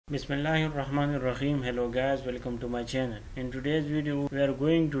Bismillahirrahmanirrahim. Hello guys, welcome to my channel. In today's video we are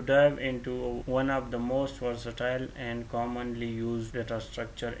going to dive into one of the most versatile and commonly used data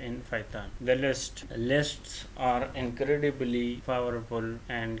structure in Python, the list. Lists are incredibly powerful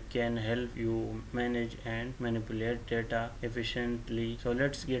and can help you manage and manipulate data efficiently. So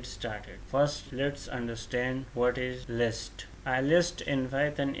let's get started. First, let's understand what is list. A list in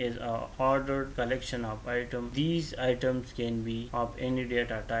Python is an ordered collection of items. These items can be of any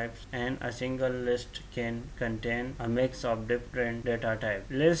data types, and a single list can contain a mix of different data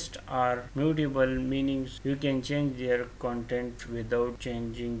types. Lists are mutable, meaning you can change their content without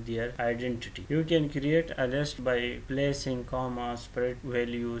changing their identity. You can create a list by placing comma, spread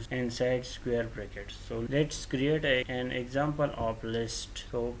values inside square brackets. So let's create an example of list.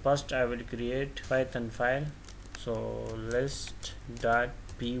 So first I will create Python file. So list.py,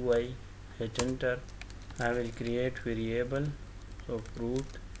 hit enter. I will create variable. So fruit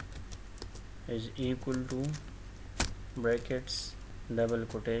is equal to brackets, double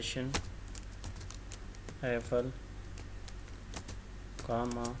quotation, apple,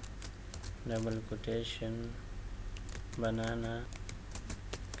 comma, double quotation, banana,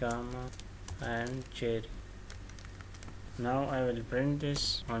 comma, and cherry. Now I will print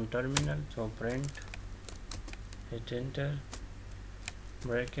this on terminal. So print, hit enter,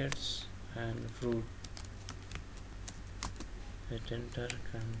 brackets and fruit, hit enter.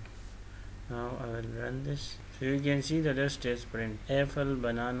 Now I will run this. So you can see the list is print apple,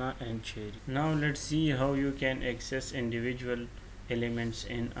 banana and cherry. Now let's see how you can access individual elements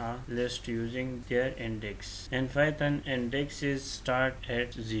in a list using their index. In Python, indexes start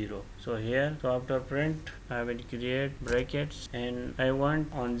at 0. So here, after print, I will create brackets and I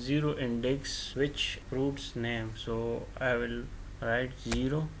want on 0 index which fruit's name. So I will write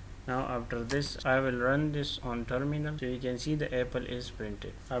 0. Now after this I will run this on terminal. So you can see the apple is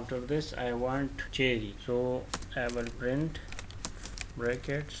printed. After this I want cherry. So I will print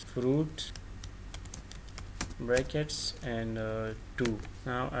brackets, fruit, brackets and 2.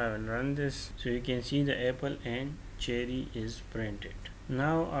 Now I will run this. So you can see the apple and cherry is printed.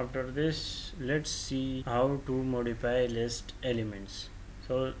 Now after this let's see how to modify list elements.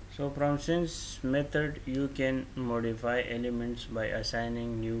 So from since method you can modify elements by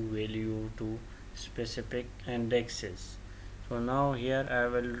assigning new value to specific indexes. So now here I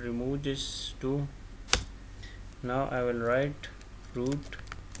will remove this 2. Now I will write fruit,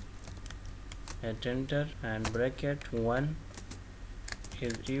 hit enter, and bracket 1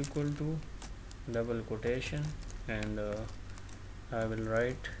 is equal to double quotation and I will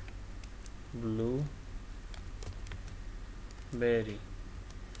write blue berry.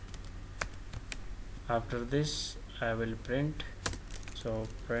 After this I will print. So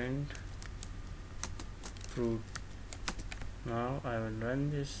print fruit. Now I will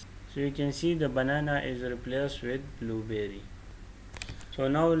run this. So you can see the banana is replaced with blueberry. So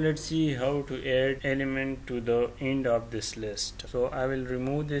now let's see how to add element to the end of this list. So I will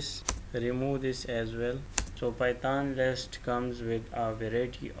remove this as well. So Python list comes with a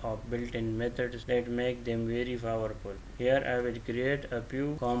variety of built-in methods that make them very powerful. Here I will create a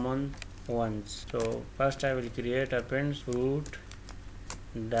few common ones. So first I will create append fruit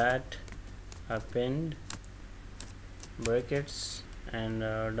that append brackets and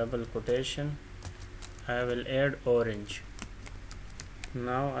double quotation. I will add orange.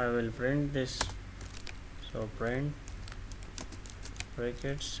 Now I will print this. So print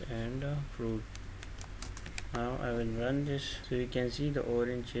brackets and fruit. Now I will run this. So you can see the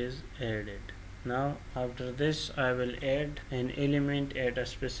orange is added. Now after this I will add an element at a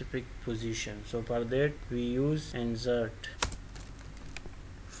specific position. So for that we use insert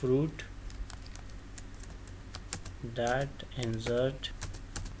fruit dot insert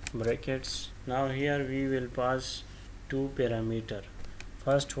brackets. Now here we will pass two parameters.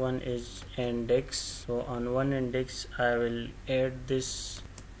 First one is index. So on one index I will add this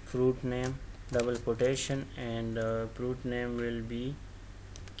fruit name, double quotation, and fruit name will be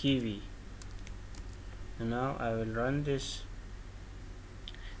kiwi. Now I will run this.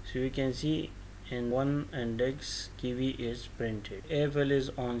 So you can see in one index kiwi is printed. Apple is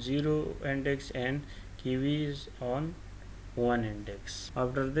on 0 index and kiwi is on 1 index.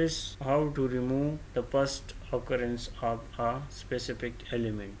 After this, how to remove the first occurrence of a specific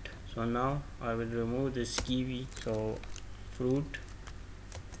element. So now I will remove this kiwi. So fruit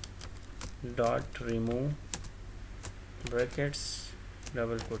dot remove brackets,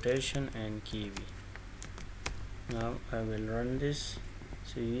 double quotation and kiwi. Now I will run this.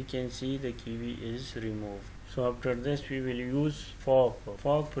 So you can see the kiwi is removed. So after this we will use pop.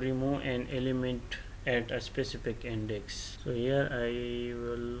 Remove an element at a specific index. So here I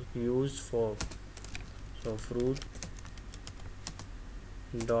will use for. So fruit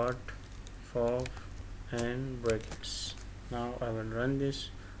dot for and brackets. Now I will run this,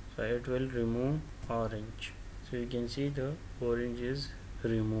 so it will remove orange. So you can see the orange is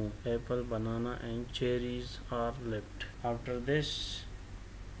removed. Apple, banana and cherries are left. After this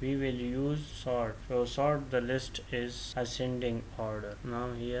we will use sort. So sort the list is ascending order.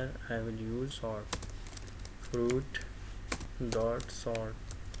 Now here I will use sort. Fruit dot sort.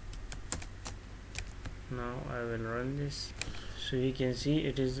 Now I will run this, so you can see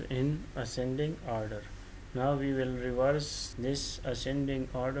it is in ascending order. Now we will reverse this ascending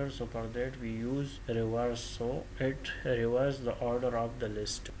order, so for that we use reverse, so it reverse the order of the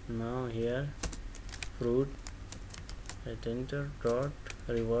list. Now here fruit, hit enter, dot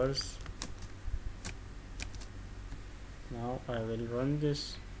reverse. Now I will run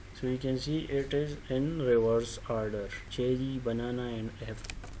this, so you can see it is in reverse order: cherry, banana and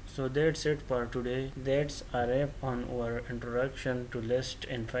apple. So that's it for today. That's a wrap on our introduction to lists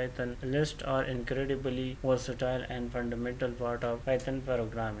in Python. Lists are incredibly versatile and fundamental part of Python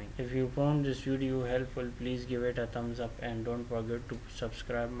programming. If you found this video helpful, please give it a thumbs up and don't forget to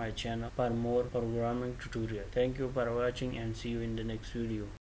subscribe my channel for more programming tutorials. Thank you for watching and see you in the next video.